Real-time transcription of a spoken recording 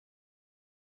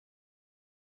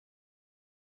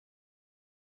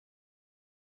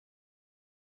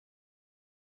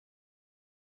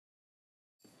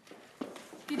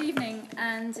Good evening,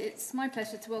 and it's my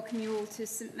pleasure to welcome you all to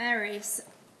St Mary's.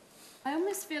 I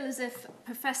almost feel as if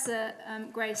Professor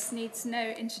Grace needs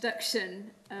no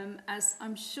introduction, as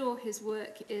I'm sure his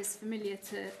work is familiar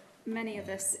to many of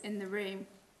us in the room.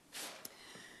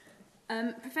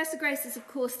 Professor Grace is, of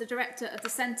course, the director of the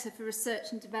Centre for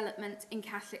Research and Development in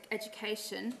Catholic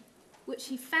Education, which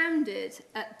he founded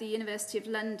at the University of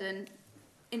London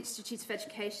Institute of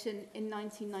Education in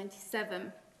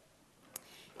 1997.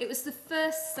 It was the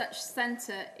first such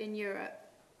centre in Europe.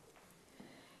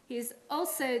 He is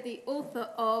also the author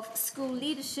of School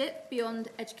Leadership Beyond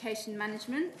Education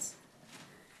Management,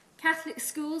 Catholic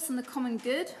Schools and the Common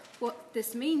Good, What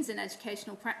This Means in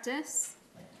Educational Practice,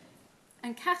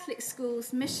 and Catholic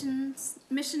Schools, Mission,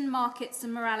 Markets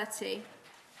and Morality.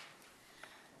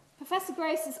 Professor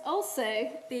Grace is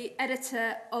also the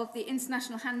editor of the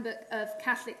International Handbook of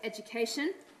Catholic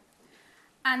Education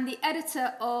and the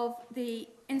editor of the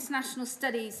International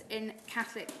Studies in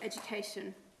Catholic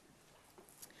Education.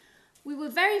 We were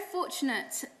very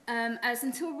fortunate, as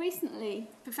until recently,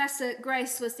 Professor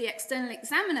Grace was the external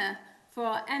examiner for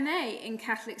our MA in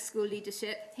Catholic School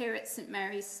Leadership here at St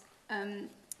Mary's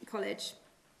College.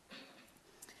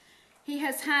 He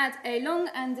has had a long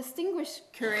and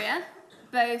distinguished career,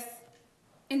 both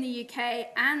in the UK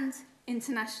and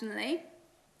internationally.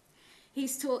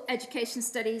 He's taught education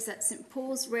studies at St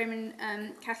Paul's Roman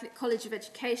Catholic College of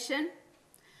Education,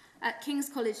 at King's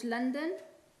College London,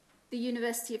 the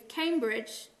University of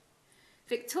Cambridge,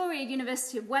 Victoria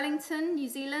University of Wellington, New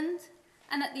Zealand,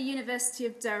 and at the University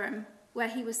of Durham, where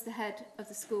he was the head of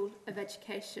the School of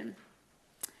Education.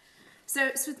 So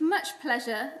it's with much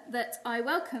pleasure that I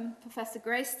welcome Professor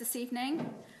Grace this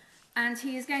evening, and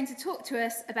he is going to talk to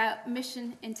us about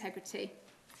mission integrity.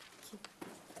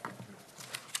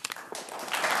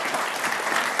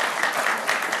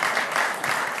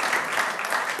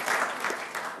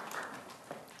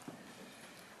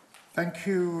 Thank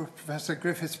you, Professor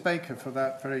Griffiths-Baker, for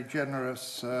that very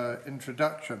generous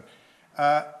introduction.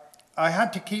 I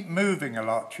had to keep moving a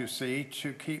lot, you see,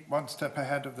 to keep one step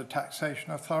ahead of the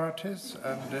taxation authorities,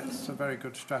 and it's a very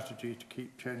good strategy to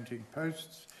keep changing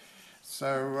posts.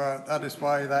 So that is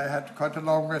why I had quite a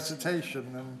long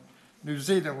recitation, and New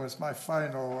Zealand was my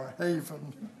final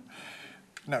haven.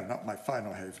 No, not my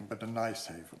final haven, but a nice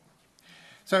haven.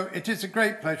 So it is a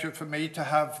great pleasure for me to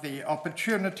have the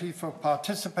opportunity for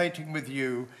participating with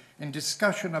you in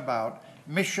discussion about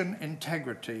mission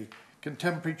integrity,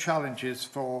 contemporary challenges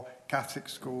for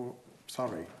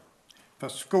for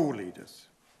school leaders.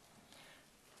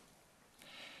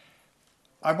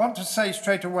 I want to say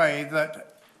straight away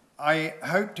that I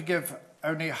hope to give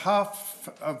only half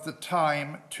of the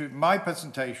time to my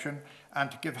presentation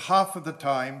and to give half of the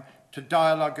time to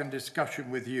dialogue and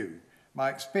discussion with you. My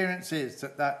experience is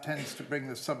that that tends to bring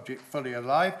the subject fully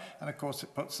alive, and of course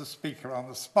it puts the speaker on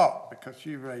the spot because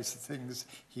you raise the things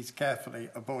he's carefully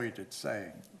avoided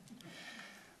saying.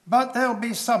 But there'll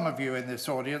be some of you in this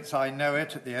audience, I know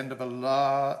it, at the end of a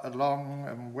long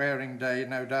and wearing day,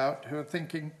 no doubt, who are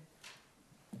thinking,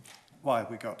 why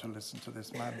have we got to listen to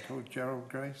this man called Gerald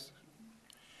Grace?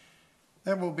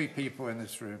 There will be people in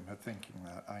this room who are thinking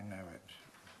that, I know it.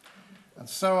 And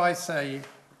so I say,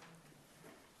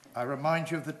 I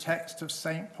remind you of the text of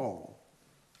St. Paul.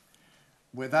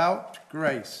 Without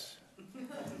grace,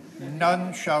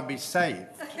 none shall be saved.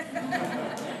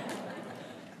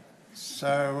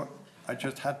 So I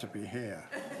just had to be here.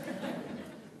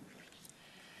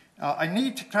 Now, I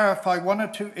need to clarify one or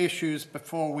two issues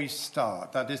before we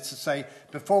start. That is to say,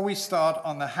 before we start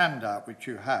on the handout which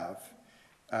you have,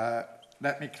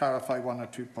 let me clarify one or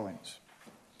 2 points.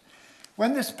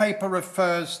 When this paper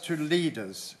refers to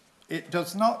leaders, it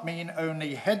does not mean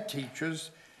only head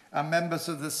teachers and members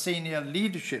of the senior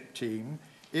leadership team.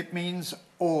 It means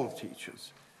all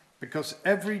teachers, because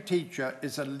every teacher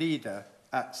is a leader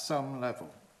at some level.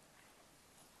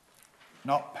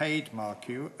 Not paid, mark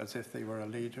you, as if they were a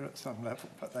leader at some level,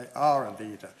 but they are a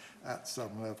leader at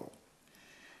some level.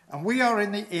 And we are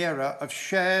in the era of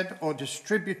shared or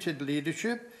distributed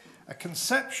leadership, a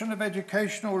conception of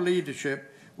educational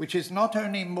leadership which is not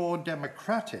only more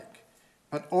democratic,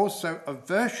 but also a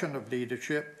version of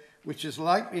leadership which is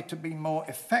likely to be more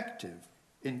effective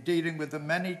in dealing with the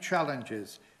many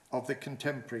challenges of the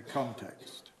contemporary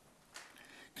context.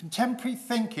 Contemporary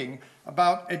thinking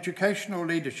about educational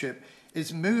leadership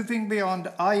is moving beyond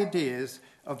ideas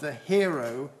of the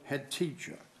hero head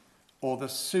teacher or the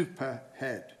super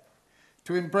head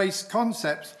to embrace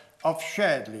concepts of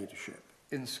shared leadership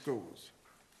in schools.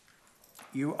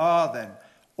 You are then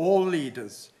all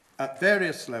leaders at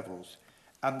various levels,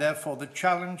 and therefore the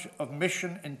challenge of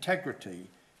mission integrity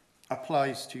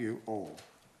applies to you all.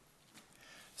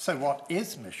 So what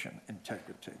is mission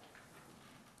integrity?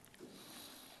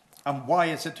 And why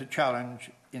is it a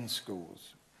challenge in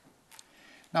schools?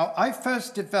 Now, I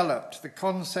first developed the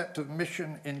concept of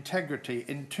mission integrity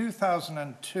in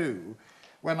 2002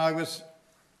 when I was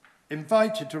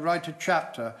invited to write a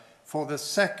chapter for the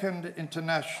second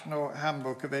International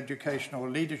Handbook of Educational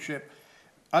Leadership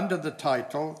under the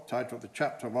title of the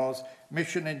chapter was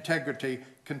Mission Integrity,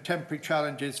 Contemporary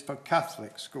Challenges for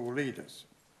Catholic School Leaders.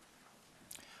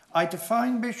 I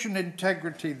defined mission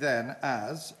integrity then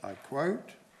as, I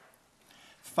quote,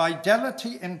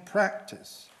 fidelity in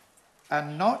practice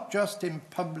and not just in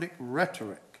public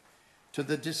rhetoric to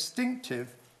the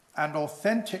distinctive and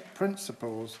authentic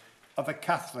principles of a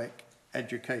Catholic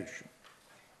education.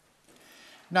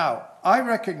 Now, I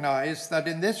recognise that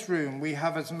in this room we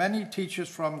have as many teachers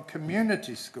from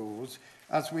community schools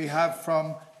as we have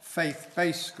from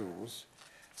faith-based schools.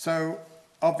 So,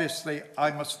 obviously,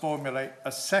 I must formulate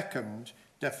a second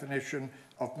definition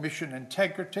of mission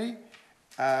integrity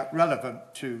relevant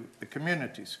to the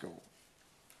community school.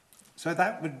 So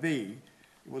that would be,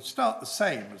 it would start the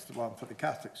same as the one for the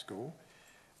Catholic school,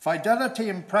 fidelity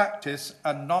in practice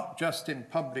and not just in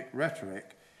public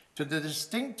rhetoric to the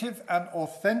distinctive and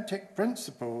authentic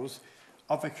principles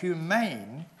of a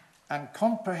humane and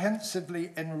comprehensively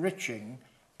enriching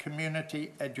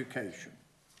community education.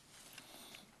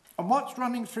 And what's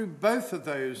running through both of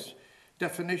those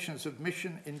definitions of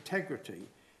mission integrity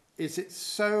is it's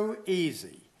so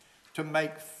easy to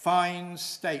make fine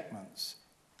statements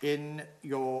in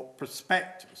your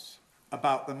prospectus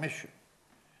about the mission,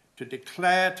 to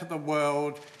declare to the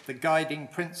world the guiding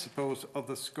principles of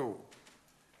the school.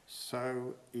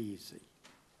 So easy.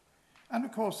 And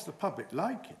of course the public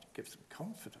like it. It gives them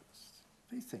confidence.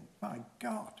 They think, my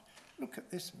God, look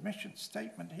at this mission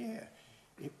statement here.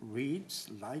 It reads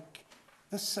like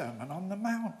the Sermon on the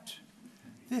Mount.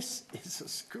 This is a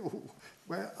school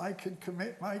where I can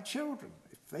commit my children.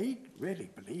 If they really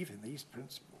believe in these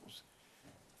principles,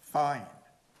 fine.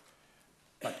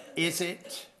 But is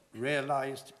it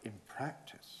realized in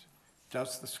practice?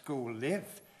 Does the school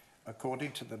live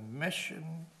according to the mission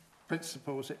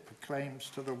principles it proclaims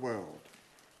to the world?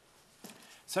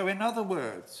 So in other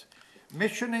words,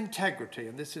 mission integrity,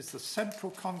 and this is the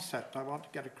central concept I want to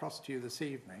get across to you this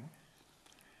evening,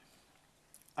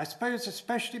 I suppose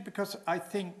especially because I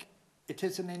think it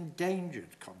is an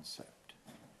endangered concept.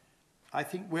 I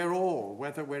think we're all,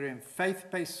 whether we're in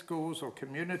faith-based schools or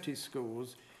community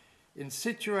schools, in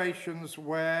situations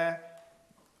where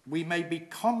we may be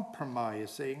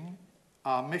compromising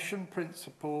our mission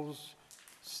principles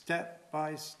step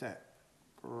by step,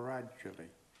 gradually,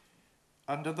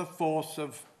 under the force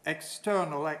of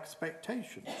external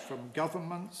expectations from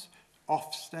governments,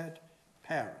 Ofsted,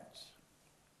 parents.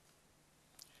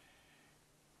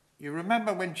 You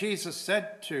remember when Jesus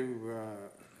said to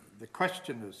the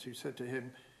questioners who said to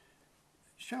him,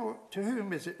 to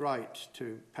whom is it right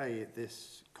to pay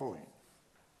this coin?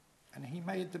 And he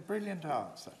made the brilliant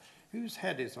answer, whose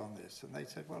head is on this? And they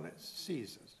said, well, it's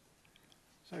Caesar's.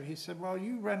 So he said, well,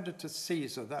 you render to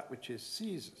Caesar that which is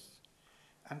Caesar's,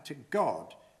 and to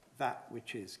God that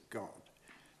which is God.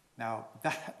 Now,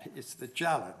 that is the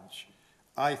challenge,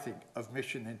 I think, of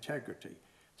mission integrity.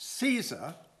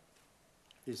 Caesar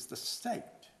is the state.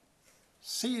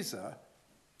 Caesar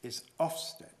is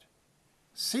Ofsted.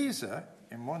 Caesar,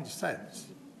 in one sense,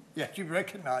 yet you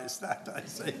recognize that, I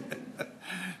see.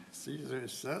 Caesar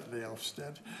is certainly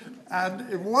Ofsted.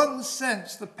 And in one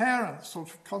sense, the parents sort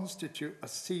of constitute a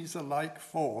Caesar-like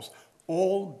force,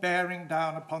 all bearing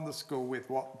down upon the school with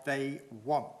what they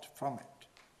want from it.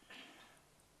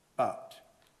 But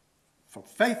for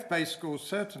faith-based schools,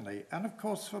 certainly, and of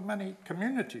course for many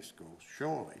community schools,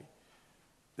 surely,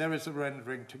 there is a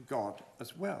rendering to God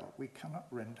as well. We cannot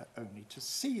render only to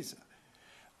Caesar.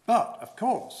 But, of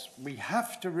course, we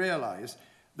have to realize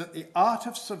that the art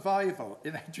of survival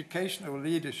in educational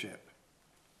leadership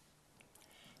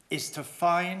is to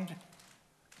find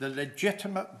the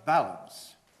legitimate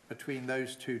balance between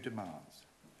those two demands.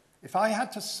 If I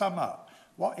had to sum up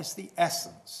what is the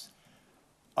essence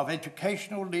of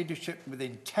educational leadership with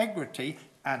integrity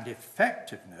and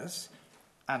effectiveness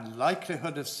and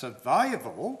likelihood of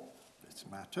survival, this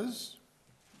matters,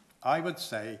 I would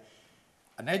say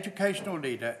an educational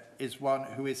leader is one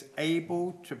who is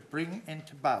able to bring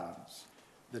into balance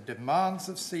the demands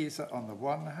of Caesar on the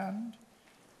one hand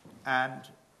and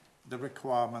the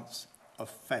requirements of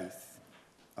faith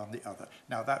on the other.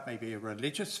 Now, that may be a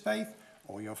religious faith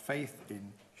or your faith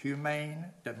in humane,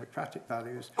 democratic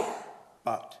values,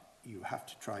 but you have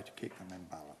to try to keep them in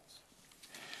balance.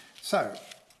 So,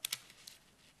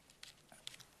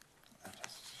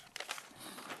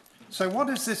 So what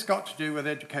has this got to do with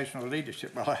educational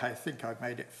leadership? Well, I think I've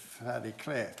made it fairly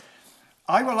clear.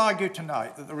 I will argue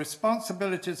tonight that the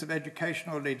responsibilities of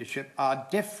educational leadership are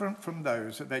different from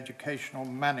those of educational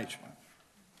management.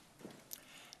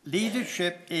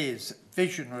 Leadership is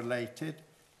vision-related,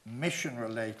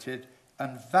 mission-related,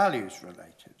 and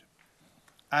values-related.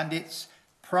 And its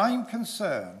prime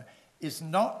concern is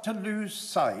not to lose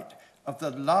sight of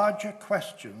the larger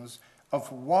questions of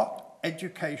what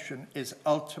education is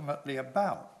ultimately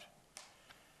about.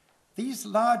 These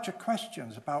larger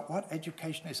questions about what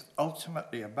education is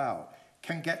ultimately about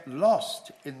can get lost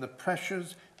in the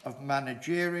pressures of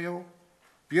managerial,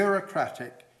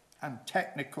 bureaucratic, and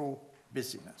technical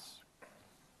busyness.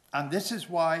 And this is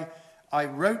why I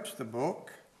wrote the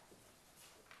book,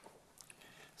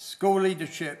 School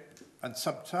Leadership, and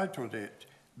subtitled it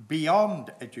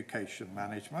Beyond Education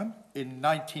Management in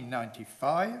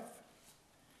 1995,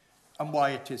 and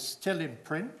why it is still in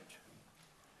print,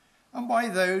 and why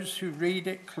those who read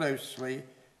it closely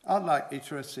are likely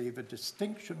to receive a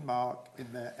distinction mark in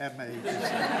their MA.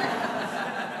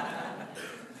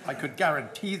 I could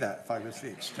guarantee that if I was the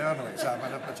external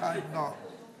examiner, but I'm not.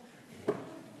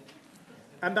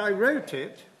 And I wrote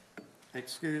it,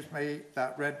 excuse me,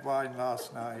 that red wine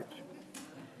last night,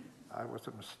 I was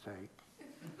a mistake.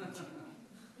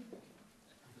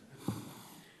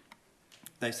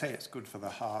 They say it's good for the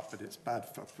heart, but it's bad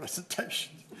for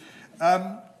presentation.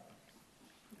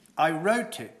 I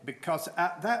wrote it because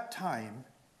at that time,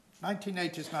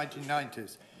 1980s,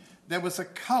 1990s, there was a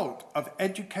cult of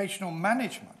educational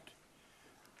management,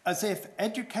 as if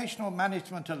educational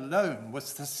management alone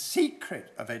was the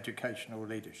secret of educational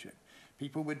leadership.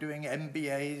 People were doing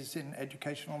MBAs in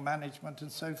educational management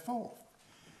and so forth.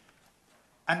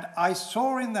 And I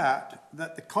saw in that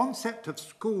the concept of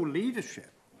school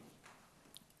leadership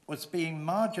was being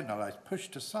marginalized,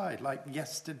 pushed aside, like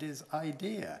yesterday's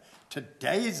idea.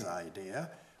 Today's idea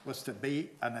was to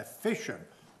be an efficient,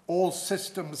 all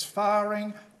systems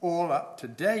firing, all up to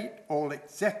date, all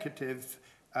executive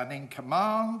and in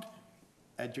command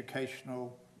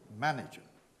educational manager.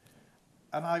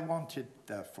 And I wanted,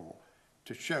 therefore,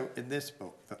 to show in this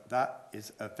book that that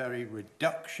is a very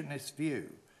reductionist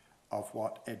view of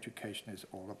what education is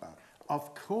all about.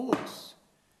 Of course,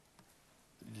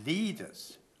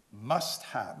 leaders must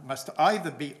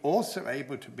either be also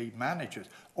able to be managers,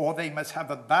 or they must have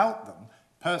about them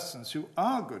persons who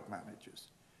are good managers.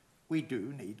 We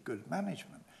do need good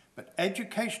management. But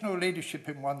educational leadership,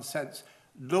 in one sense,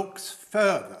 looks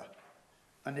further,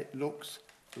 and it looks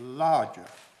larger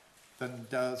than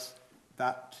does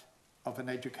that of an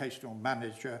educational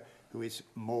manager who is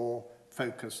more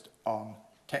focused on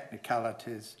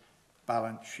technicalities,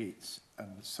 balance sheets,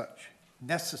 and such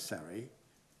necessary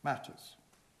matters.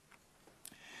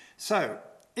 So,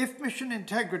 if mission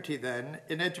integrity then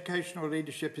in educational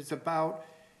leadership is about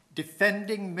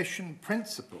defending mission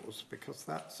principles, because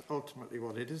that's ultimately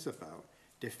what it is about,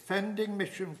 defending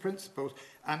mission principles,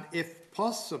 and if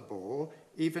possible,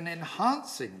 even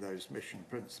enhancing those mission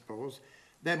principles,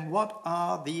 then what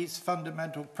are these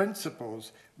fundamental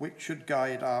principles which should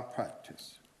guide our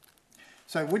practice?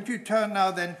 So would you turn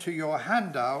now then to your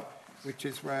handout, which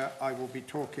is where I will be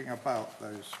talking about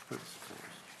those principles.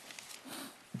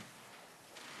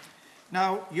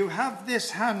 Now, you have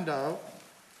this handout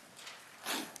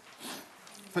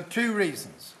for two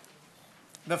reasons.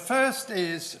 The first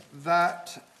is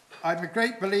that I'm a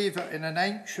great believer in an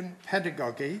ancient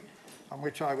pedagogy, on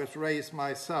which I was raised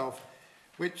myself,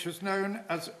 which was known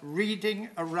as reading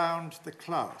around the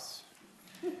class.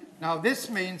 Now, this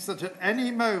means that at any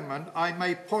moment I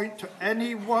may point to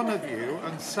any one of you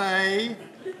and say,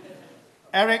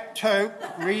 Eric Toke,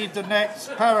 read the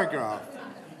next paragraph.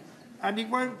 And he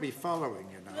won't be following,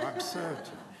 you know, I'm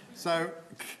certain. So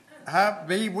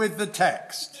be with the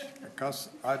text, because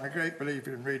I'm a great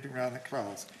believer in reading around the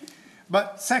class.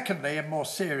 But secondly, and more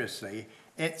seriously,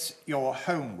 it's your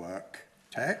homework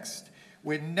text.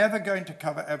 We're never going to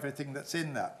cover everything that's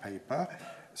in that paper,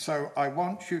 so I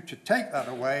want you to take that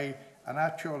away and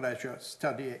at your leisure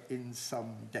study it in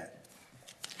some depth.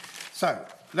 So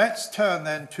let's turn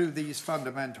then to these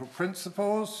fundamental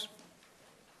principles.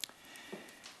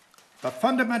 The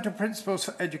fundamental principles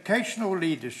for educational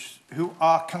leaders who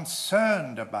are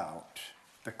concerned about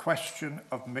the question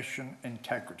of mission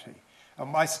integrity.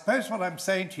 And I suppose what I'm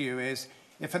saying to you is,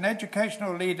 if an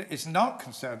educational leader is not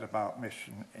concerned about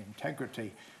mission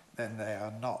integrity, then they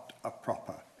are not a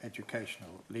proper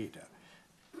educational leader.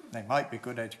 They might be a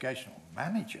good educational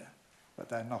manager, but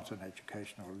they're not an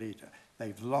educational leader.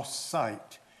 They've lost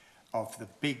sight of the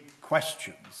big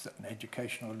questions that an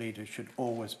educational leader should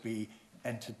always be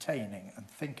entertaining and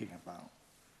thinking about.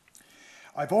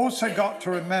 I've also got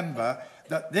to remember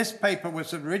that this paper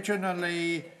was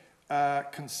originally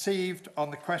conceived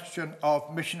on the question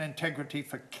of mission integrity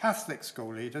for Catholic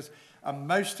school leaders, and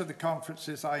most of the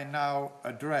conferences I now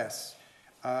address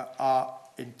are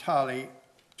entirely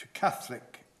to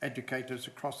Catholic educators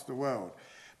across the world.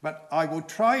 But I will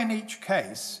try in each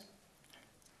case,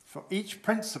 for each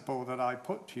principle that I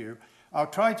put to you, I'll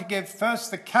try to give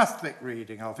first the Catholic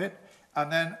reading of it,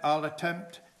 and then I'll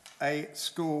attempt a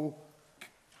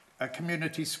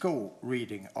community school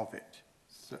reading of it,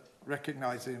 so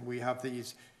recognizing we have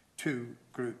these two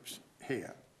groups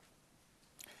here.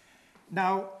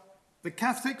 Now, the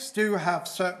Catholics do have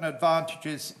certain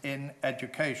advantages in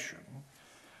education.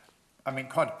 I mean,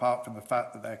 quite apart from the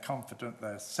fact that they're confident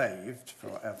they're saved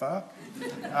forever.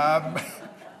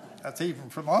 That's even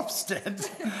from Ofsted.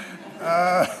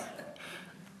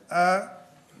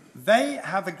 They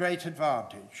have a great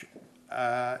advantage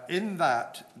in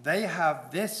that they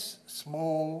have this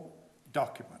small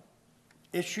document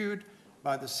issued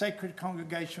by the Sacred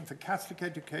Congregation for Catholic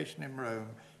Education in Rome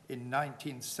in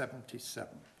 1977.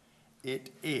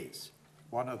 It is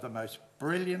one of the most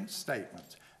brilliant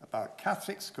statements about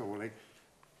Catholic schooling,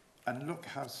 and look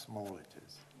how small it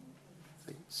is.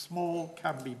 See, small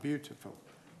can be beautiful.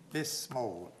 This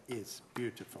small is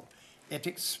beautiful. It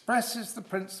expresses the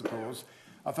principles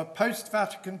of a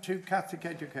post-Vatican II Catholic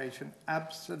education,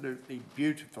 absolutely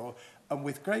beautiful and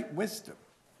with great wisdom.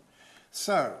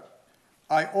 So,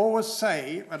 I always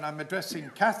say, when I'm addressing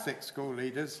Catholic school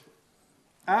leaders,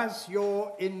 as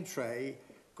your in-tray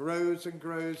grows and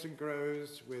grows and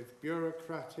grows with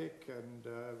bureaucratic and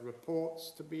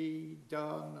reports to be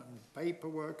done and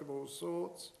paperwork of all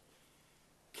sorts,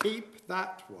 keep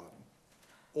that one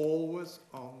always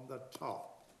on the top.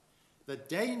 The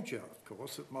danger, of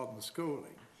course, of modern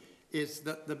schooling is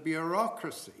that the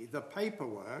bureaucracy, the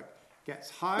paperwork, gets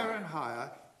higher and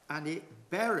higher, and it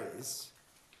buries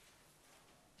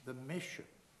the mission.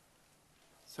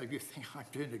 So you think, I'm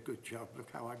doing a good job, look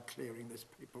how I'm clearing this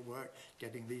paperwork,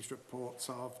 getting these reports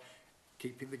off,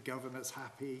 keeping the governors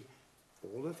happy.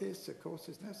 All of this, of course,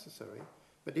 is necessary.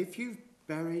 But if you've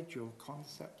buried your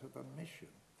concept of a mission,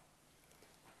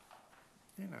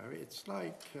 you know, it's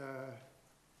like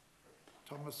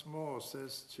Thomas More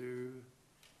says to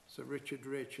Sir Richard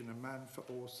Rich in A Man for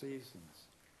All Seasons.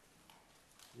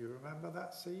 You remember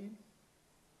that scene?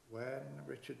 When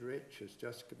Richard Rich has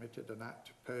just committed an act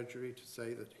of perjury to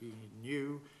say that he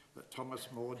knew that Thomas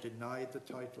More denied the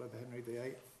title of Henry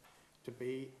VIII to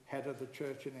be head of the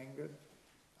church in England.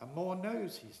 And More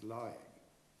knows he's lying.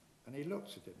 And he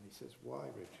looks at him and he says, "Why,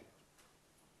 Richard?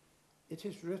 It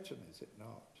is written, is it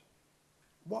not?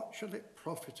 What shall it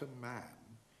profit a man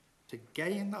to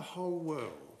gain the whole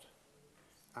world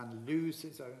and lose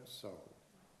his own soul?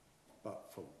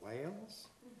 But for Wales,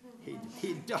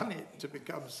 he'd done it to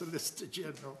become Solicitor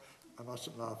General." I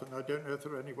mustn't laugh, and I don't know if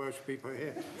there are any Welsh people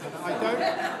here. And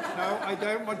I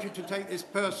don't want you to take this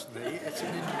personally.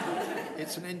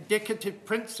 It's an indicative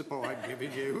principle I'm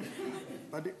giving you.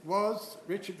 But it was,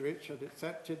 Richard Rich had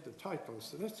accepted the title of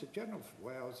Solicitor General for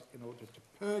Wales in order to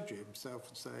perjure himself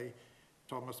and say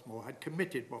Thomas More had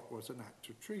committed what was an act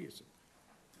of treason.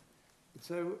 And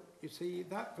so, you see,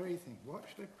 that very thing, what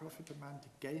should it profit a man to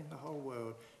gain the whole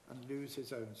world and lose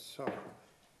his own soul,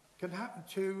 can happen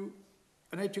to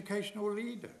an educational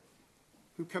leader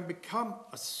who can become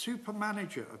a super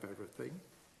manager of everything,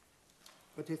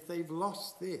 but if they've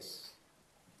lost this,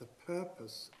 the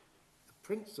purpose, the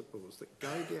principles that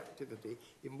guide the activity,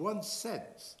 in one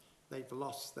sense, they've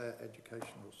lost their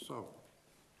educational soul.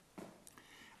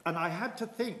 And I had to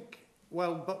think,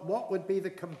 well, but what would be the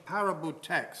comparable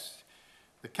text?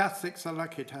 The Catholics are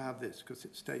lucky to have this because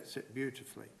it states it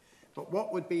beautifully. But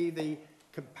what would be the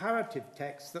comparative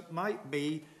text that might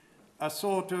be a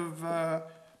sort of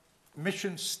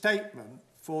mission statement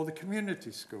for the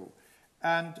community school?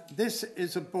 And this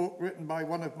is a book written by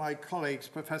one of my colleagues,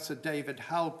 Professor David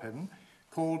Halpin,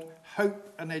 called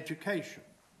Hope and Education.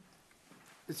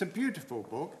 It's a beautiful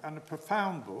book and a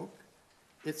profound book.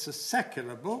 It's a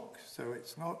secular book, so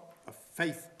it's not a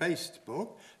faith-based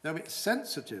book, though it's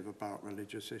sensitive about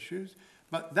religious issues,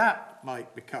 but that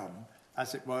might become,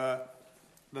 as it were,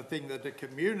 the thing that a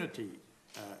community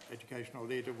educational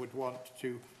leader would want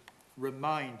to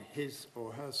remind his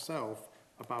or herself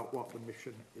about what the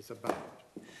mission is about.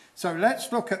 So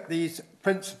let's look at these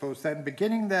principles then,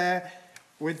 beginning there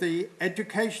with the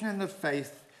education in the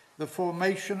faith, the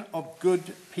formation of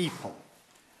good people.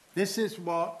 This is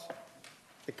what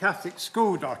the Catholic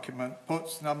school document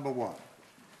puts number one,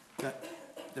 that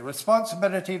the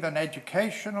responsibility of an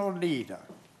educational leader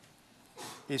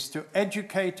is to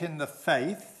educate in the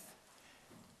faith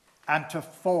and to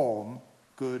form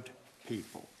good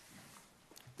people.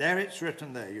 There it's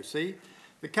written there, you see.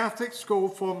 The Catholic school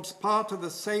forms part of the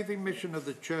saving mission of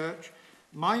the Church,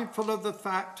 mindful of the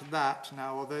fact that,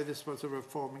 now, although this was a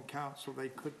reforming council, they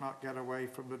could not get away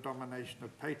from the domination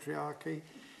of patriarchy,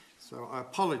 so I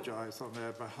apologise on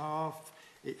their behalf.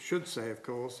 It should say, of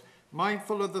course,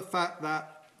 mindful of the fact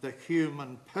that the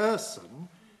human person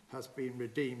has been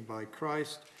redeemed by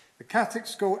Christ. The Catholic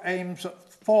school aims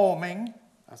at forming,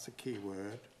 that's a key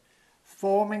word,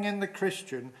 forming in the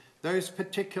Christian those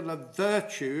particular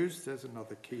virtues, there's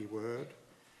another key word,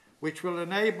 which will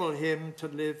enable him to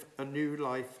live a new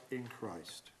life in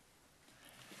Christ.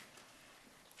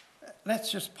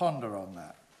 Let's just ponder on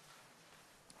that.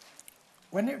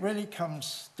 When it really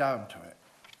comes down to it,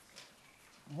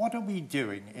 what are we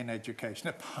doing in education,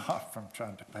 apart from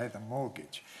trying to pay the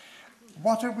mortgage?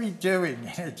 What are we doing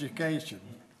in education?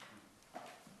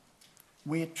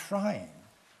 We're trying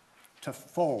to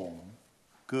form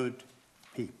good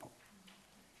people.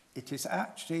 It is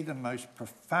actually the most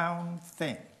profound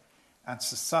thing, and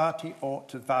society ought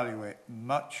to value it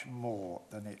much more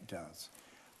than it does.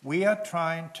 We are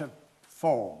trying to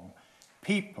form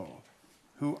people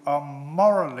who are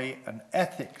morally and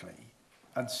ethically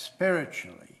and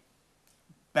spiritually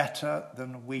better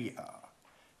than we are,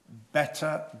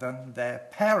 better than their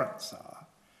parents are,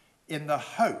 in the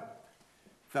hope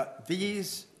that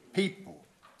these people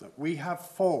that we have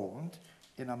formed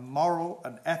in a moral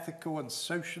and ethical and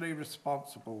socially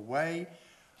responsible way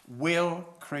will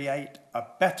create a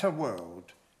better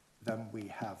world than we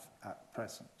have at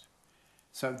present.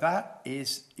 So that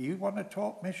is, you want to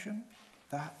talk mission?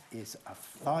 That is a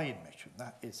fine mission.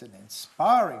 That is an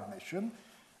inspiring mission,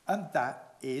 and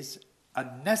that is a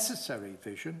necessary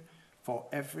vision for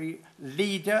every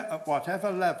leader at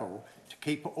whatever level to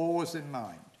keep always in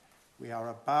mind. We are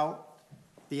about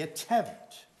the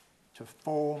attempt to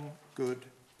form good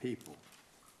people.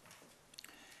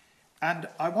 And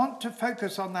I want to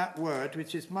focus on that word,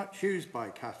 which is much used by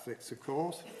Catholics, of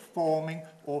course, forming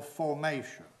or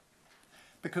formation.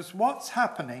 Because what's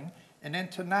happening in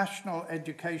international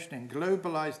education, in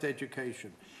globalized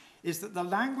education, is that the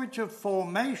language of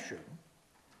formation,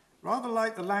 rather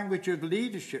like the language of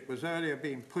leadership was earlier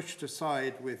being pushed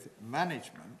aside with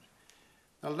management,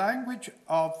 the language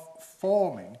of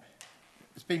forming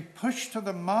has been pushed to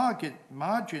the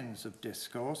margins of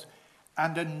discourse,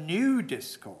 and a new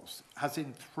discourse has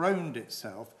enthroned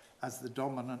itself as the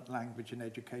dominant language in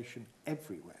education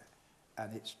everywhere,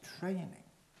 and it's training.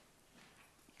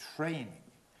 Training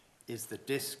is the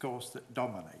discourse that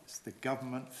dominates. The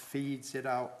government feeds it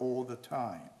out all the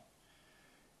time.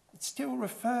 It still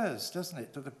refers, doesn't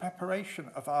it, to the preparation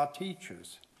of our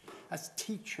teachers as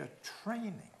teacher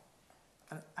training,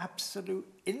 an absolute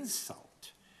insult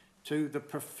to the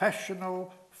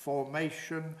professional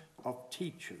formation of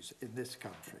teachers in this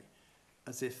country,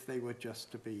 as if they were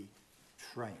just to be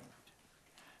trained.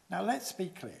 Now, let's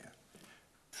be clear.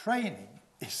 Training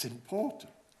is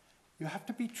important. You have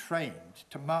to be trained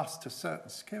to master certain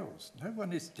skills. No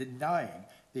one is denying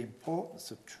the importance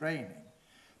of training.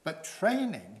 But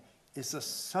training is a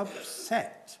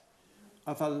subset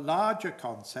of a larger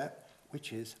concept,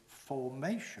 which is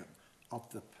formation of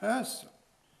the person.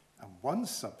 And one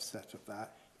subset of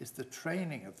that is the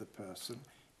training of the person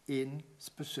in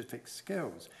specific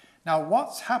skills. Now,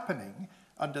 what's happening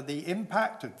under the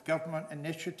impact of government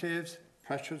initiatives,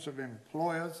 pressures of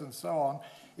employers, and so on,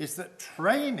 is that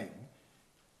training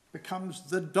becomes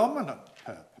the dominant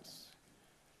purpose.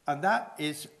 And that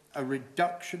is a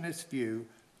reductionist view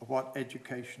of what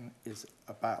education is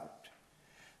about.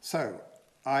 So,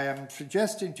 I am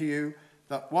suggesting to you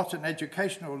that what an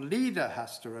educational leader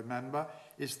has to remember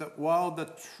is that while the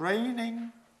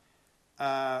training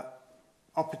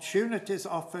opportunities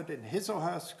offered in his or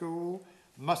her school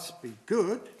must be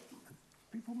good,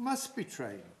 people must be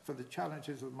trained for the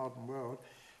challenges of the modern world,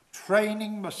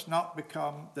 training must not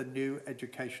become the new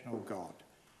educational god.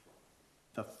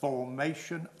 The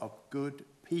formation of good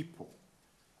people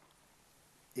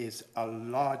is a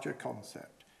larger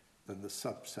concept than the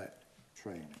subset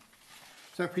training.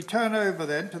 So if we turn over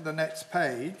then to the next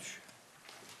page,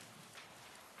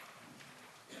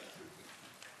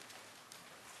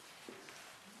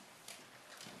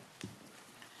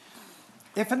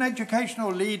 if an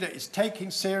educational leader is taking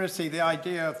seriously the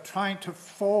idea of trying to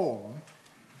form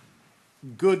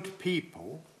good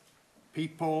people,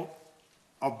 people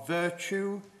of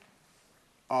virtue,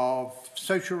 of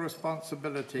social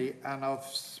responsibility, and of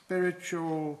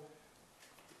spiritual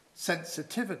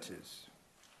sensitivities,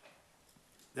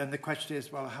 then the question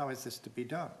is, well, how is this to be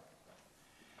done?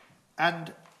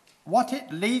 And what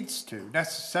it leads to,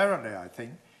 necessarily, I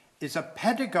think, is a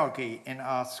pedagogy in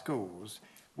our schools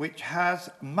which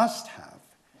must have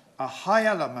a high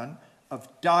element of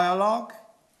dialogue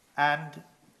and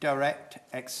direct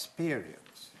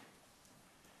experience.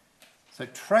 So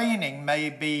training may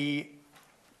be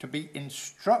to be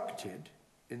instructed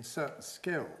in certain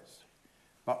skills,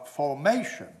 but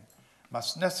formation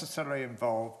must necessarily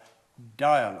involve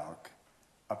dialogue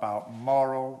about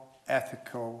moral,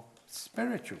 ethical,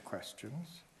 spiritual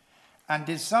questions, and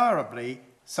desirably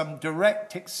some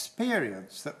direct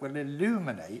experience that will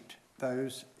illuminate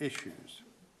those issues.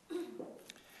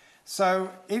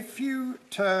 So if you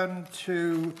turn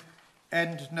to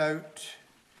endnote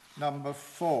number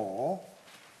 4,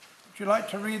 would you like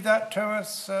to read that to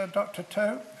us, Dr.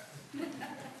 Tope?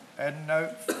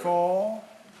 Endnote 4.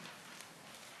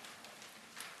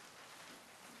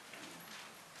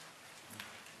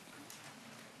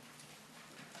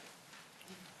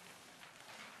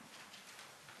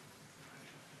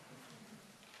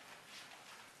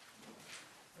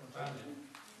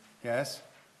 Yes.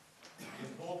 The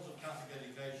importance of Catholic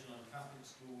education and Catholic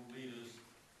school leaders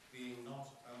being not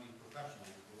only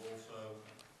professionals but also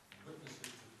witnesses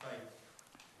to faith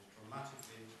was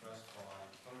dramatically expressed by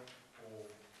Pope Paul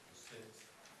VI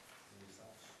in his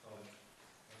apostolic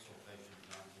exhortation in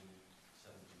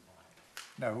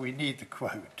 1975. No, we need the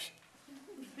quote.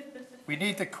 We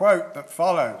need the quote that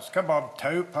follows. Come on,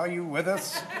 Tope, are you with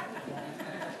us?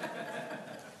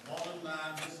 Modern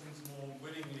man listens more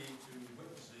willingly to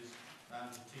witnesses than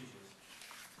to teachers.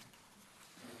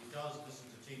 If he does listen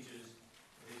to teachers, it is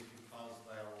because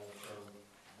they are also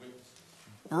witnesses.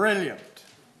 Brilliant.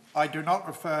 I do not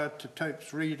refer to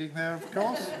Tope's reading there, of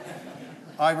course.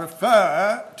 I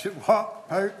refer to what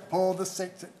Pope Paul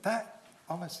VI, that,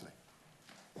 honestly,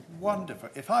 wonderful.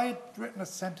 If I had written a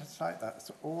sentence like that,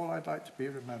 that's all I'd like to be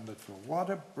remembered for. What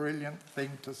a brilliant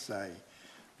thing to say.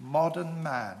 Modern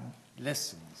man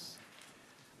listens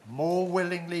more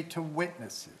willingly to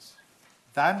witnesses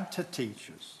than to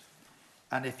teachers.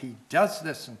 And if he does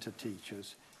listen to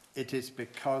teachers, it is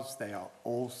because they are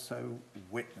also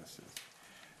witnesses.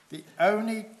 The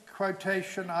only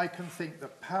quotation I can think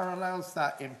that parallels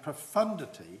that in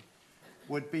profundity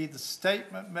would be the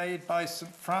statement made by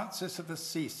St. Francis of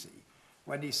Assisi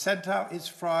when he sent out his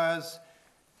friars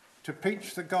to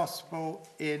preach the gospel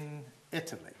in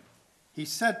Italy. He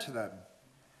said to them,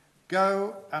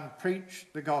 "Go and preach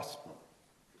the gospel.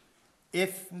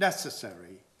 If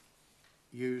necessary,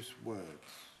 use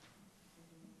words."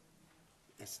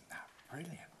 Isn't that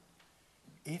brilliant?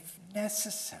 If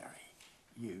necessary,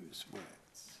 use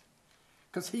words.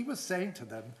 Because he was saying to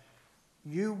them,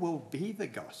 you will be the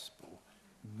gospel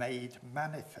made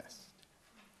manifest.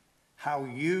 How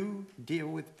you deal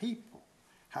with people,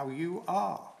 how you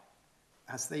are,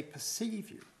 as they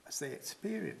perceive you, as they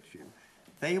experience you,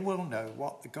 they will know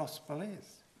what the gospel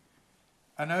is.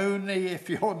 And only if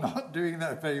you're not doing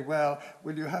that very well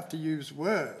will you have to use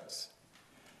words.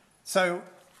 So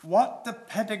what the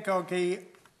pedagogy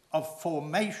of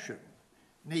formation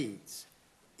needs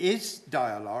is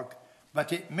dialogue,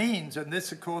 but it means, and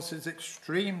this of course is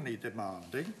extremely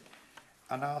demanding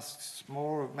and asks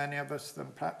more of many of us than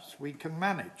perhaps we can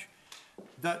manage,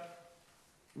 that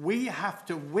we have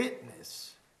to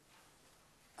witness,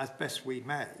 as best we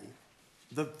may,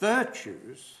 the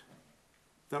virtues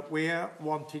that we're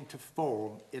wanting to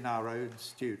form in our own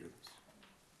students.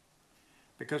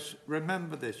 Because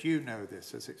remember this, you know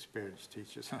this as experienced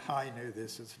teachers, and I know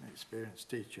this as an experienced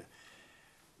teacher.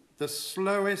 The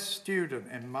slowest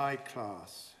student in my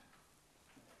class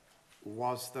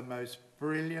was the most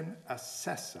brilliant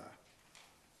assessor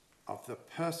of the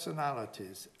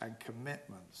personalities and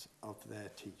commitments of their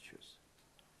teachers.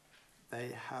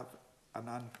 They have an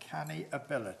uncanny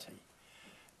ability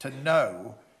to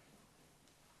know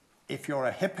if you're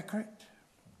a hypocrite,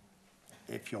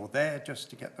 if you're there just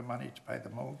to get the money to pay the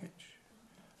mortgage,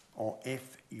 or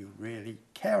if you really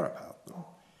care about them,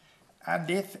 and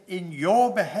if in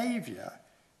your behaviour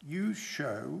you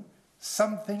show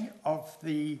something of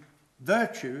the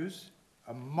virtues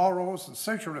and morals and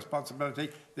social responsibility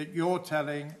that you're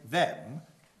telling them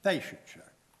they should show.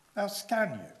 They'll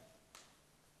scan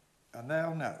you, and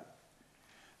they'll know.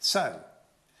 So,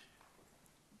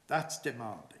 that's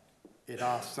demanding. It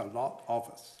asks a lot of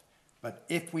us. But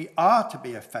if we are to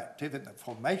be effective in the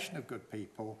formation of good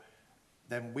people,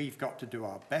 then we've got to do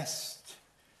our best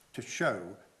to show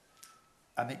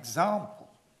an example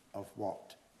of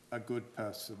what a good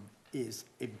person is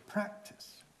in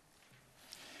practice.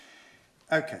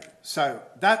 Okay, so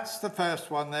that's the first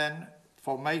one then,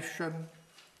 formation,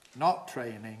 not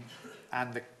training,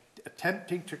 and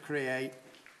attempting to create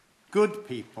good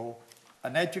people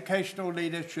An educational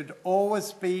leader should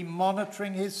always be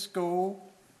monitoring his school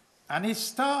and his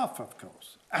staff, of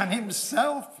course, and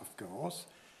himself, of course,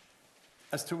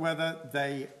 as to whether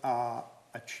they are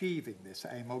achieving this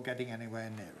aim or getting anywhere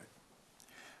near it.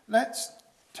 Let's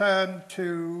turn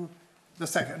to the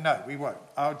second. No, we won't.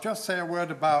 I'll just say a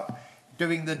word about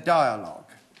doing the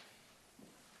dialogue,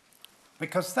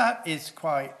 because that is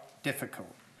quite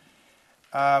difficult.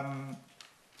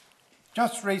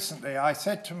 Just recently, I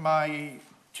said to my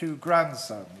two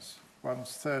grandsons,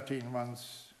 one's 13,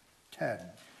 one's 10,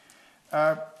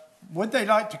 would they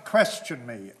like to question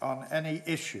me on any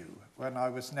issue when I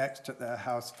was next at their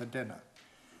house for dinner?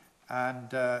 And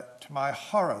to my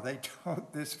horror, they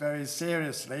took this very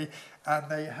seriously, and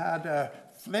they had a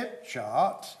flip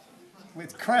chart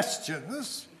with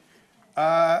questions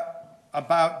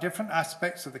about different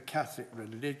aspects of the Catholic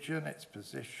religion, its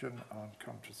position on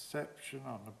contraception,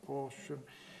 on abortion,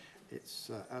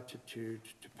 its attitude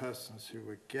to persons who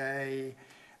were gay,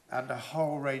 and a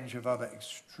whole range of other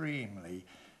extremely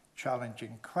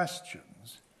challenging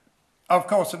questions. Of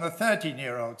course, and the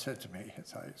 13-year-old said to me,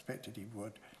 as I expected he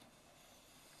would,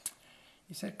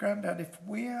 he said, "Grandad, if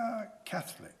we are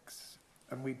Catholics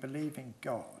and we believe in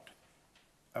God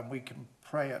and we can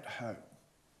pray at home,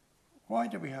 why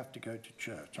do we have to go to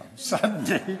church on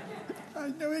Sunday?" I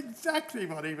know exactly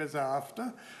what he was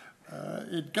after.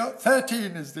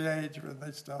 13 is the age when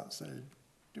they start saying,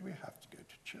 "Do we have to go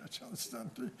to church on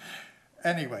Sunday?"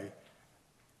 Anyway,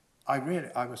 I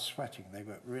was sweating. They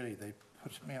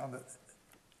put me on the...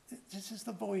 This is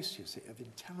the voice, you see, of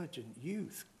intelligent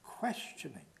youth,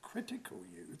 questioning, critical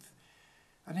youth.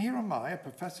 And here am I, a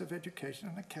professor of education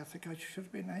and a Catholic. I should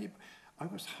have been able... I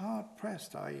was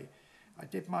hard-pressed. I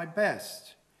did my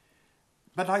best.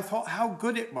 But I thought how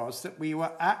good it was that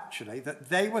that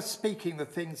they were speaking the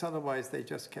things otherwise they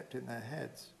just kept in their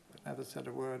heads, but never said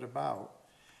a word about.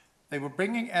 They were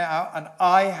bringing it out, and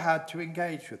I had to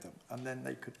engage with them, and then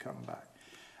they could come back.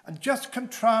 And just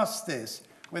contrast this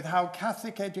with how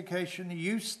Catholic education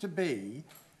used to be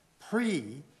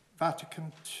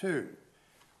pre-Vatican II,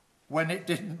 when it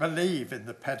didn't believe in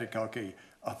the pedagogy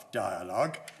of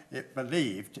dialogue. It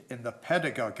believed in the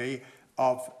pedagogy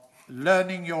of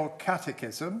learning your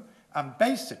catechism, and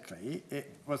basically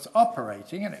it was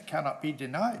operating, and it cannot be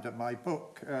denied in my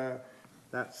book,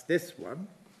 that's this one,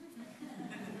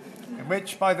 in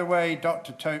which, by the way,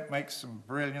 Dr. Tope makes some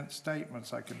brilliant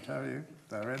statements, I can tell you.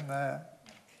 They're in there.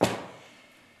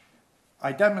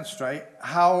 I demonstrate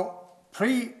how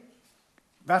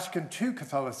pre-Vatican II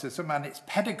Catholicism and its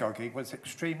pedagogy was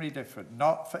extremely different,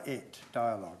 not for it,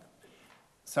 dialogue.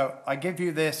 So I give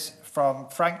you this from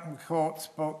Frank McCourt's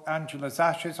book, Angela's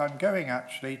Ashes. I'm going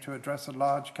actually to address a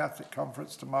large Catholic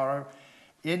conference tomorrow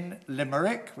in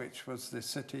Limerick, which was the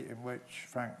city in which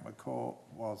Frank McCourt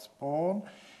was born.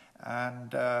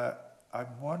 And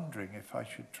I'm wondering if I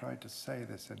should try to say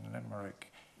this in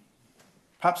Limerick.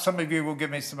 Perhaps some of you will give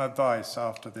me some advice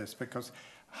after this, because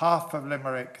half of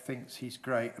Limerick thinks he's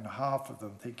great and half of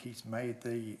them think he's made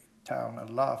the town a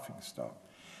laughingstock.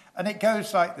 And it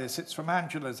goes like this. It's from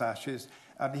Angela's Ashes,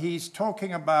 and he's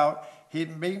talking about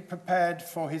him being prepared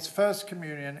for his first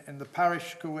communion in the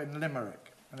parish school in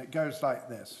Limerick. And it goes like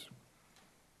this.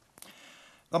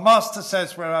 "The master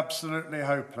says we're absolutely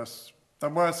hopeless. The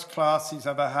worst class he's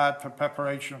ever had for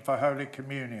preparation for Holy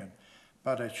Communion.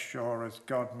 But as sure as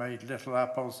God made little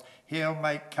apples, he'll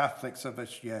make Catholics of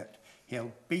us yet.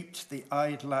 He'll beat the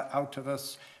idler out of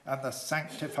us and the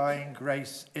sanctifying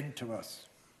grace into us."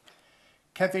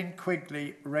 Kevin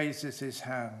Quigley raises his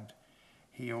hand.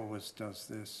 He always does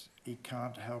this. He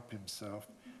can't help himself.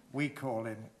 We call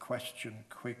him Question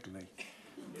Quigley.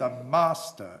 The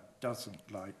master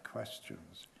doesn't like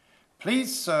questions.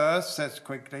 "Please, sir," says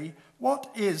Quigley, "what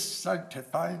is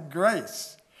sanctifying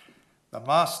grace?" The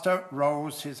master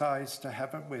rolls his eyes to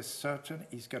heaven. We're certain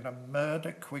he's going to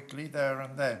murder Quigley there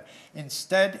and then.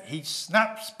 Instead, he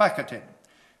snaps back at him.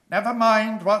 "Never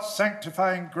mind what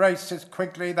sanctifying grace is,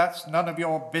 Quigley. That's none of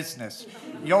your business.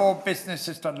 Your business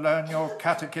is to learn your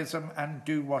catechism and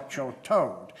do what you're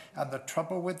told. And the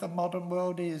trouble with the modern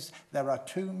world is there are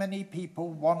too many people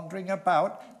wandering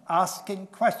about asking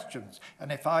questions.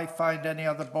 And if I find any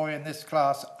other boy in this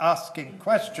class asking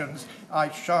questions, I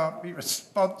shan't be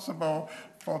responsible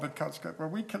for the consequence." Well,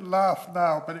 we can laugh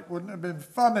now, but it wouldn't have been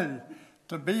funny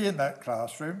to be in that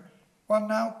classroom. Well,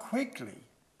 now Quigley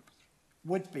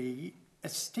would be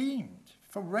esteemed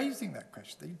for raising that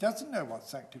question. He doesn't know what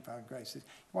sanctifying grace is.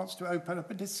 He wants to open up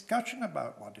a discussion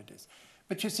about what it is.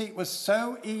 But you see, it was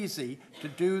so easy to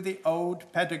do the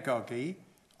old pedagogy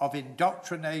of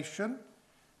indoctrination,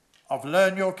 of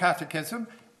learn your catechism,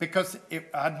 because it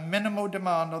had minimal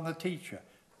demand on the teacher.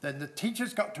 Then the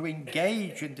teacher's got to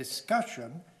engage in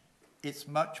discussion, it's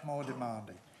much more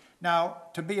demanding. Now,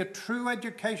 to be a true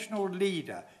educational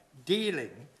leader dealing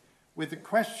with the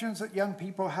questions that young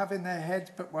people have in their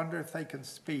heads but wonder if they can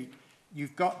speak,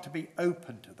 you've got to be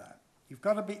open to that. You've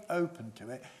got to be open to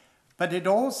it. But it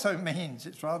also means,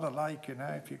 it's rather like, you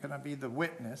know, if you're going to be the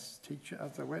witness, teacher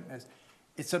as a witness,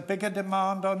 it's a bigger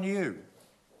demand on you.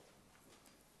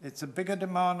 It's a bigger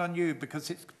demand on you because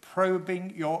it's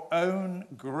probing your own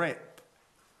grip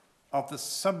of the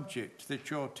subject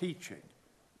that you're teaching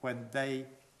when they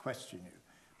question you.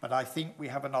 But I think we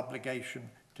have an obligation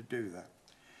to do that.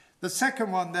 The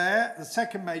second one there, the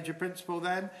second major principle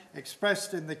then,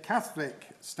 expressed in the Catholic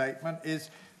statement,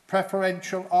 is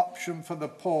preferential option for the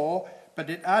poor, but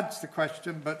it adds the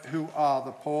question, but who are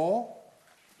the poor?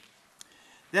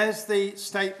 There's the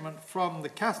statement from the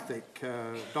Catholic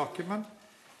document.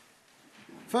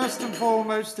 First and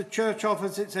foremost, the Church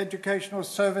offers its educational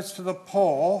service to the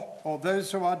poor, or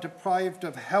those who are deprived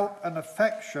of help and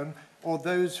affection, or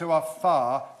those who are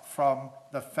far from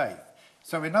the faith.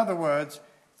 So in other words,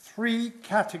 3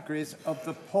 categories of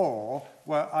the poor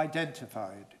were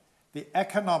identified. The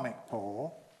economic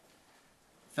poor,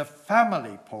 the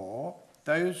family poor,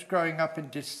 those growing up in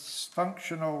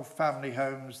dysfunctional family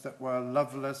homes that were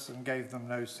loveless and gave them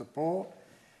no support,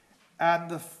 and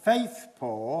the faith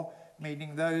poor,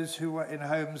 meaning those who were in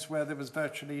homes where there was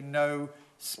virtually no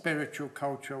spiritual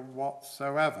culture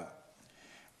whatsoever.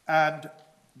 And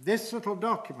this little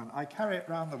document, I carry it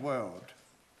around the world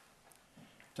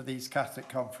to these Catholic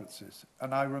conferences,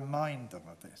 and I remind them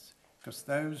of this, because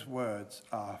those words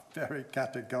are very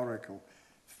categorical.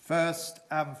 First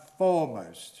and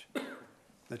foremost,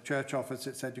 the Church offers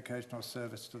its educational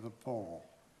service to the poor.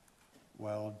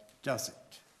 Well, does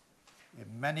it?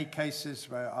 In many cases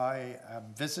where I am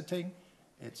visiting,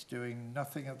 it's doing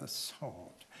nothing of the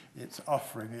sort. It's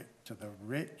offering it to the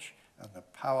rich and the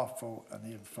powerful and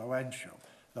the influential.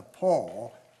 The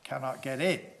poor cannot get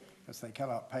in because they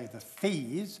cannot pay the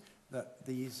fees that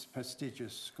these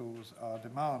prestigious schools are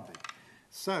demanding.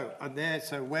 So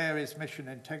where is mission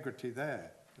integrity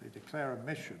there? They declare a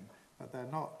mission, but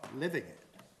they're not living it.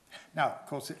 Now, of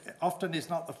course, it often is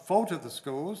not the fault of the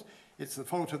schools. It's the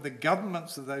fault of the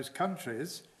governments of those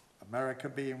countries, America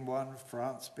being one,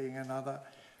 France being another,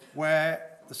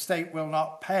 where the state will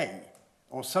not pay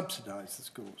or subsidize the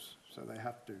schools, so they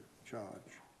have to charge.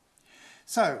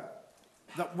 So,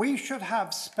 that we should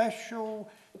have special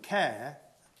care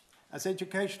as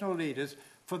educational leaders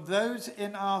for those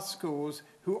in our schools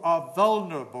who are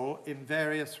vulnerable in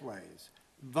various ways.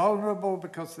 Vulnerable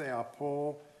because they are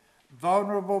poor,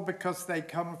 vulnerable because they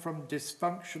come from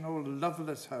dysfunctional,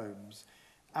 loveless homes,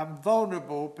 and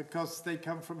vulnerable because they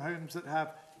come from homes that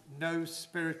have no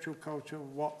spiritual culture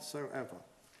whatsoever.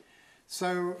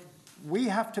 So we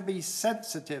have to be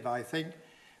sensitive, I think.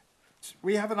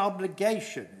 We have an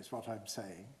obligation, is what I'm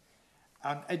saying,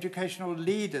 and educational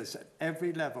leaders at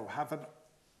every level have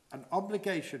an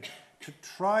obligation to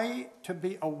try to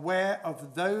be aware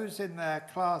of those in their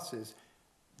classes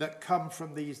that come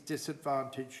from these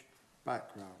disadvantaged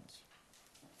backgrounds.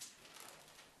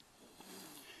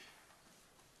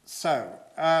 So,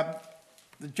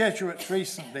 the Jesuits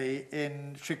recently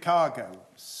in Chicago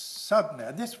suddenly,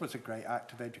 and this was a great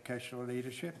act of educational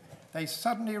leadership, they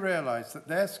suddenly realized that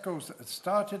their schools that had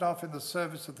started off in the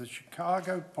service of the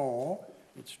Chicago poor,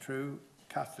 it's true,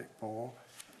 Catholic poor,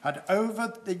 had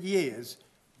over the years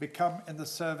become in the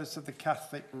service of the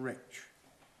Catholic rich.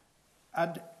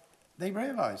 And they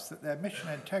realized that their mission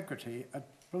integrity had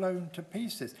blown to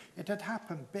pieces. It had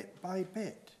happened bit by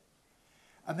bit.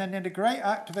 And then in a great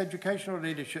act of educational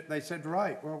leadership, they said,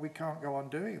 right, well, we can't go on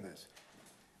doing this.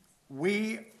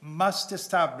 We must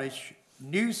establish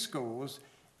new schools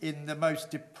in the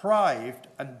most deprived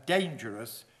and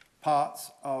dangerous parts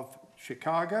of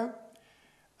Chicago,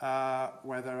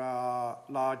 where there are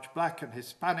large black and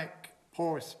Hispanic,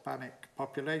 poor Hispanic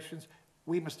populations.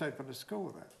 We must open a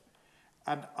school there.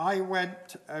 And I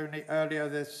went only earlier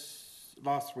this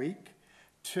last week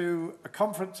to a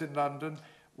conference in London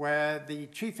where the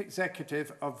chief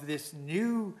executive of this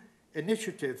new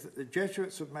initiative that the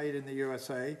Jesuits have made in the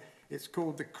USA, it's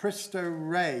called the Cristo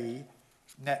Rey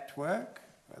Network.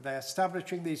 They're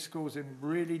establishing these schools in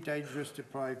really dangerous,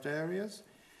 deprived areas.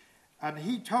 And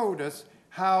he told us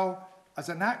how, as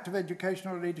an act of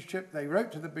educational leadership, they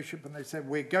wrote to the bishop and they said,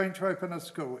 we're going to open a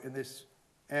school in this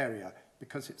area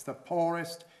because it's the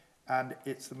poorest and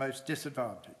it's the most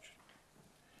disadvantaged.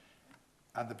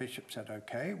 And the bishop said,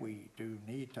 okay, we do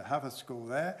need to have a school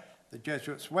there. The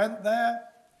Jesuits went there.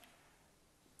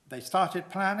 they started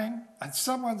planning, and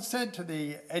someone said to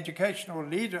the educational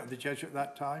leader of the Jesuit at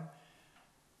that time,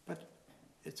 but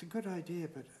it's a good idea,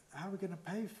 but how are we going to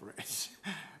pay for it?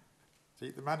 See,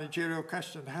 the managerial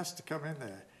question has to come in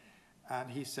there.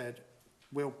 And he said,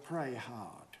 we'll pray hard.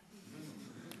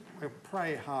 We'll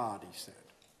pray hard, he said.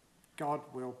 God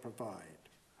will provide.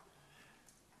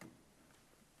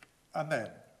 And then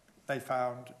they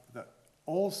found that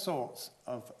all sorts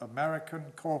of American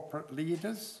corporate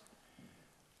leaders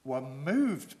were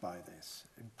moved by this,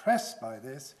 impressed by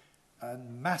this,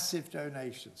 and massive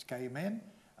donations came in,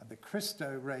 and the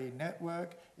Cristo Rey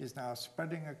network is now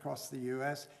spreading across the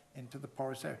US into the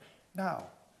poorest area. Now,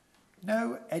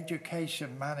 no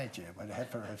education manager would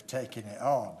ever have taken it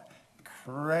on.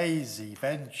 Crazy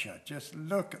venture. Just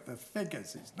look at the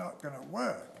figures. It's not going to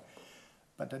work.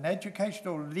 But an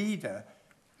educational leader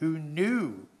who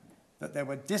knew that there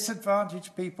were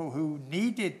disadvantaged people who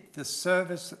needed the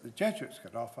service that the Jesuits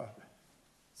could offer,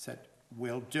 said,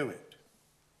 we'll do it.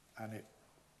 And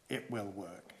it will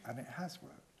work. And it has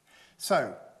worked.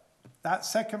 So that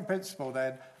second principle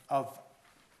then of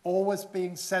always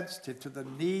being sensitive to the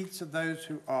needs of those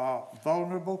who are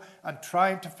vulnerable and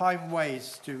trying to find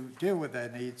ways to deal with their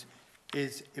needs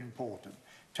is important.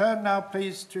 Turn now,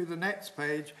 please, to the next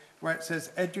page where it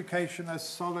says education as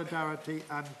solidarity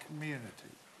and community.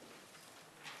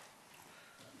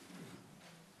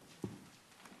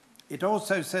 It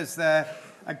also says there,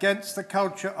 against the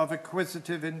culture of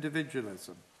acquisitive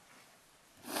individualism.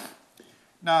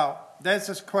 Now, there's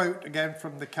this quote again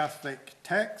from the Catholic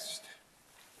text.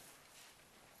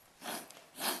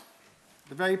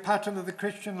 The very pattern of the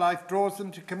Christian life draws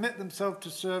them to commit themselves to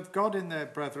serve God in their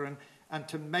brethren and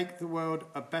to make the world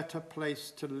a better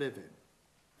place to live in.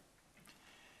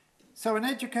 So an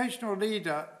educational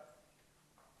leader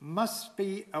must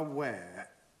be aware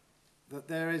that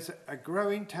there is a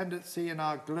growing tendency in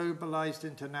our globalized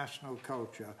international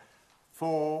culture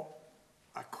for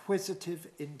acquisitive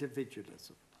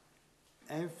individualism.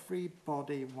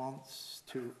 Everybody wants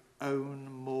to own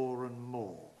more and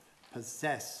more,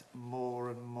 possess more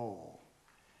and more.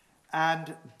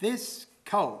 And this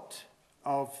cult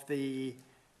of the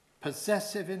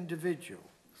possessive individual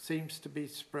seems to be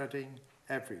spreading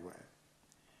everywhere.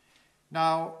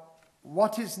 Now,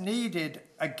 what is needed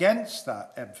against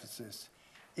that emphasis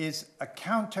is a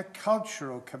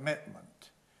countercultural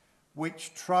commitment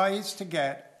which tries to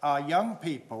get our young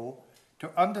people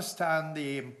to understand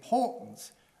the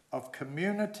importance of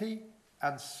community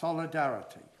and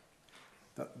solidarity,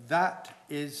 that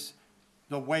is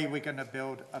the way we're going to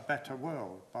build a better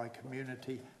world, by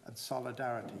community and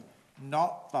solidarity,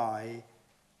 not by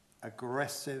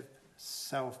aggressive,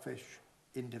 selfish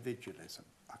individualism,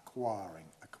 acquiring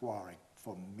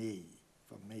for me.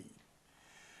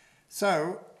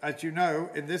 So, as you know,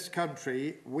 in this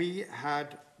country, we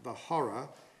had the horror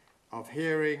of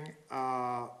hearing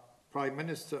our Prime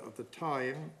Minister of the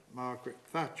time, Margaret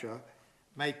Thatcher,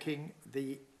 making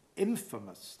the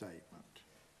infamous statement,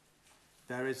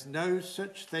 there is no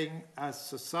such thing as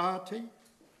society,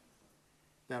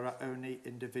 there are only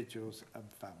individuals and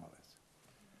families.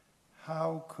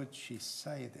 How could she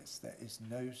say this? There is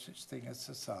no such thing as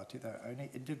society, there are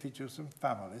only individuals and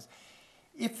families.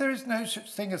 If there is no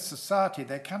such thing as society,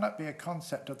 there cannot be a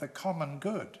concept of the common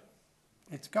good.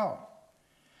 It's gone.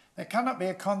 There cannot be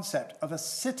a concept of a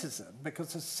citizen,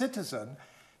 because a citizen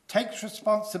takes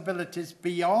responsibilities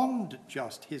beyond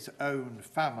just his own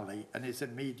family and his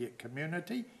immediate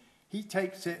community. He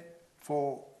takes it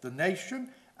for the nation,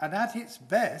 and at its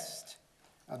best,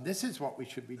 and this is what we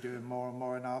should be doing more and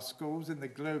more in our schools in the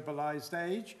globalized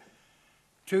age,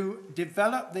 to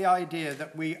develop the idea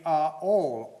that we are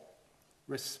all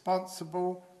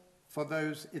responsible for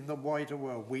those in the wider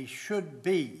world. We should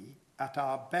be, at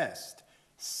our best,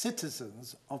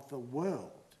 citizens of the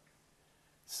world.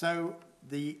 So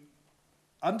the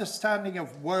understanding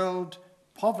of world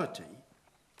poverty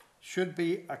should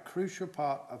be a crucial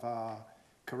part of our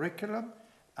curriculum,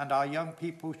 and our young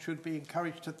people should be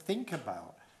encouraged to think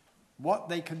about what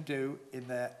they can do in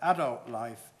their adult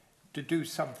life to do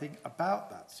something about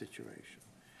that situation.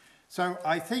 So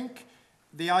I think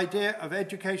the idea of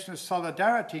educational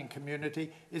solidarity and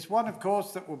community is one, of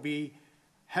course, that will be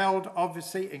held,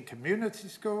 obviously, in community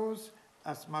schools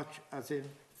as much as in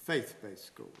faith-based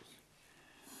schools.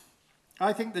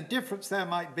 I think the difference there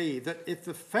might be that if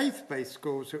the faith-based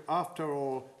schools, who after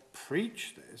all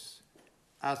preach this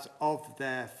as of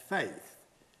their faith,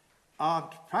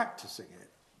 aren't practicing it,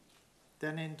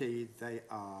 then indeed they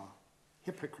are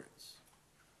hypocrites,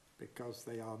 because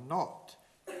they are not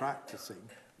practicing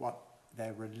what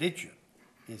their religion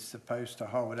is supposed to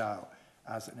hold out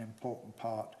as an important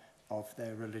part of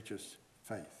their religious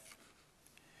faith.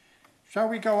 Shall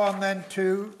we go on then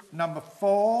to number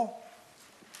 4?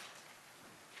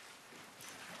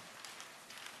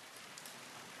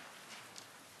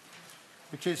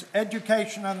 Which is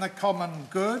education and the common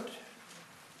good.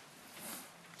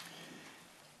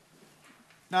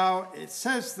 Now, it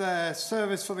says there,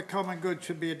 service for the common good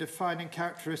should be a defining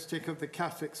characteristic of the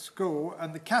Catholic school,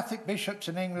 and the Catholic bishops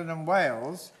in England and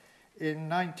Wales in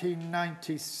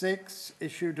 1996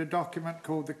 issued a document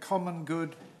called The Common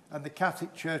Good and the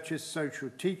Catholic Church's Social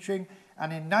Teaching,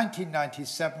 and in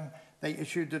 1997 they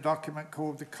issued a document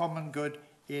called The Common Good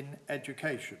in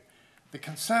Education. The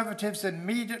Conservatives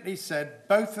immediately said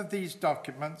both of these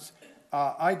documents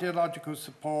are ideological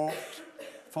support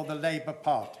for the Labour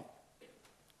Party.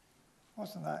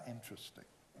 Wasn't that interesting?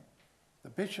 The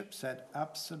bishop said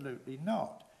absolutely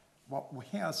not. What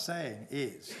we are saying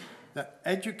is that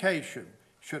education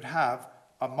should have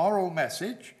a moral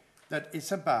message that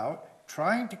is about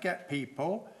trying to get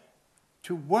people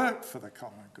to work for the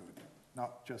common good,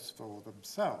 not just for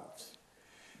themselves.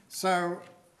 So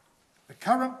the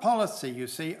current policy, you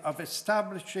see, of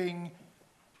establishing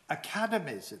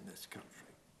academies in this country.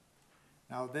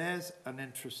 Now there's an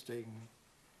interesting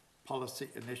policy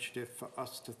initiative for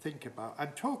us to think about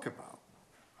and talk about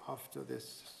after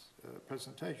this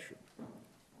presentation.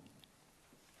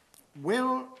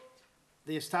 Will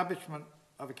the establishment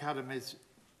of academies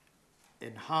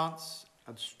enhance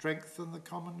and strengthen the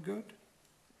common good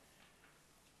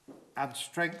and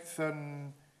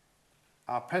strengthen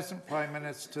our present Prime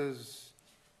Minister's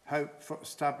hope for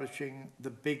establishing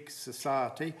the big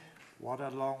society? What a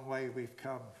long way we've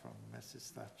come from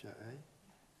Mrs. Thatcher, eh?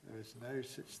 There is no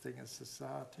such thing as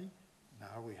society.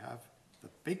 Now we have the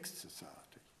big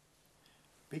society.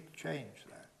 Big change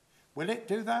there. Will it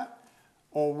do that?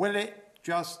 Or will it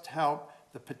just help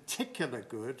the particular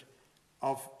good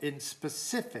of in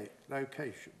specific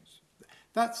locations?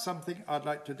 That's something I'd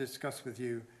like to discuss with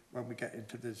you when we get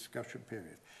into the discussion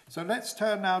period. So let's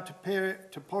turn now to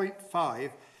point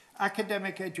 5,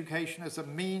 academic education as a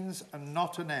means and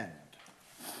not an end.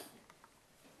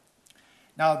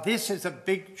 Now, this is a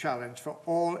big challenge for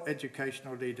all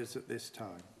educational leaders at this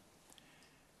time.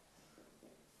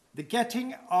 The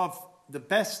getting of the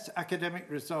best academic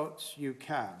results you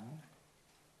can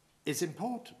is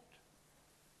important.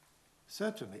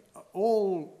 Certainly,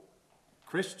 all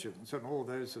Christians and all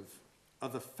those of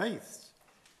other faiths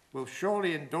will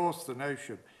surely endorse the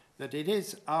notion that it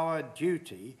is our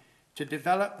duty to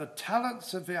develop the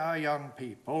talents of our young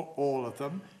people, all of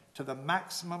them, to the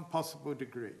maximum possible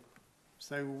degree.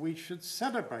 So we should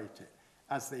celebrate it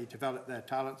as they develop their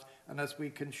talents and as we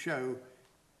can show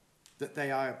that they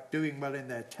are doing well in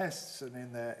their tests and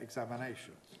in their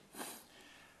examinations.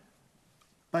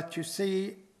 But you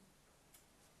see,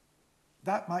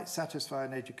 that might satisfy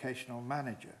an educational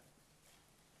manager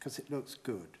because it looks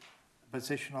good. A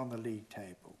position on the league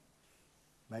table.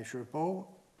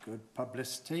 Measurable, good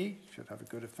publicity, should have a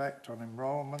good effect on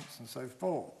enrolments and so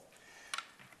forth.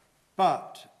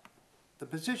 But the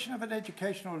position of an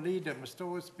educational leader must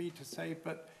always be to say,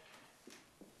 but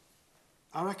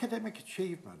our academic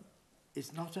achievement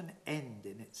is not an end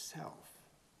in itself.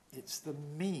 It's the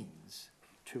means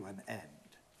to an end.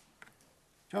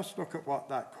 Just look at what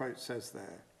that quote says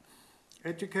there.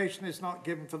 Education is not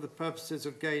given for the purposes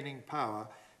of gaining power,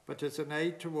 but as an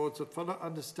aid towards a fuller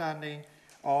understanding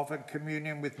of and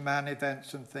communion with man,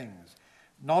 events and things.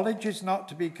 Knowledge is not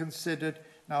to be considered.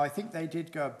 Now, I think they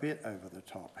did go a bit over the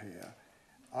top here.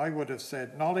 I would have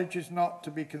said knowledge is not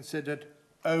to be considered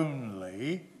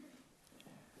only,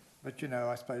 but you know,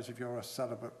 I suppose if you're a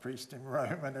celibate priest in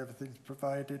Rome and everything's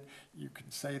provided, you can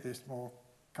say this more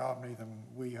calmly than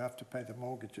we have to pay the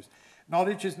mortgages.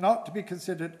 Knowledge is not to be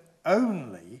considered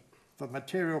only for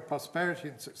material prosperity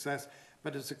and success,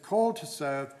 but as a call to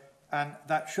serve, and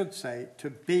that should say to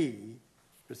be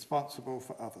responsible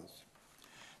for others.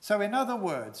 So in other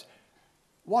words,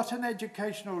 what an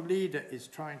educational leader is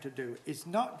trying to do is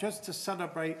not just to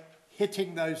celebrate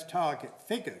hitting those target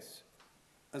figures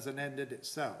as an end in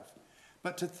itself,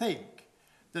 but to think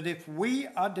that if we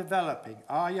are developing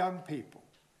our young people,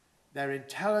 their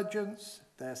intelligence,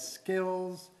 their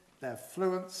skills, their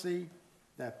fluency,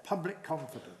 their public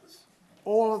confidence,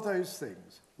 all of those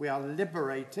things, we are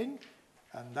liberating,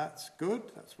 and that's good,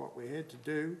 that's what we're here to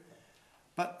do,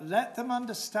 but let them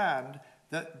understand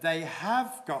that they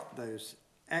have got those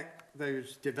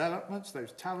developments,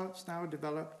 those talents now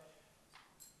developed,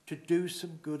 to do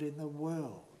some good in the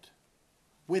world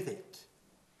with it.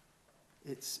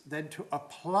 It's then to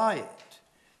apply it.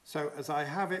 So as I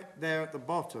have it there at the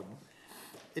bottom,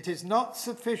 it is not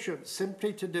sufficient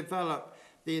simply to develop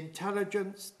the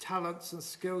intelligence, talents and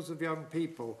skills of young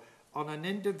people on an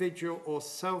individual or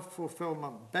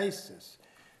self-fulfillment basis,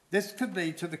 this could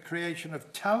lead to the creation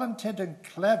of talented and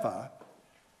clever,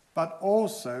 but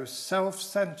also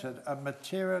self-centered and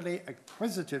materially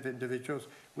acquisitive individuals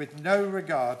with no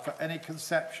regard for any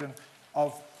conception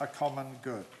of a common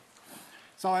good.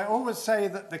 So I always say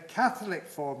that the Catholic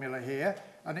formula here,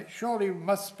 and it surely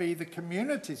must be the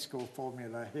community school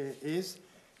formula here, is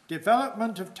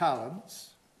development of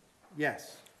talents,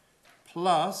 yes,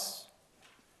 plus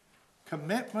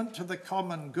commitment to the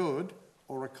common good,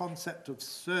 or a concept of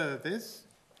service,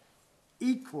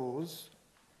 equals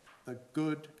the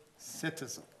good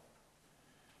citizen.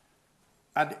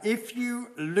 And if you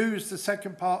lose the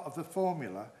second part of the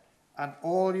formula and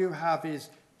all you have is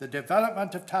the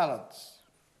development of talents,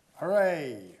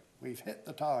 hooray, we've hit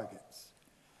the targets.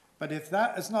 But if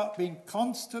that has not been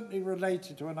constantly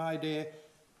related to an idea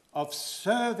of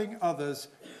serving others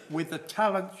with the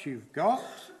talents you've got,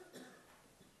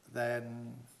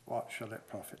 then what shall it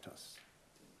profit us?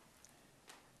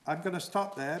 I'm going to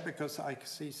stop there because I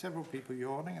see several people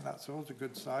yawning, and that's always a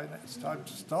good sign that it's time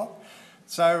to stop.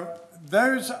 So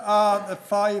those are the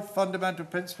 5 fundamental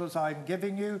principles I'm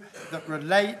giving you that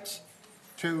relate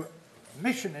to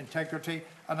mission integrity,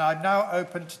 and I'm now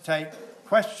open to take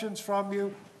questions from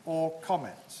you or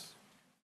comments.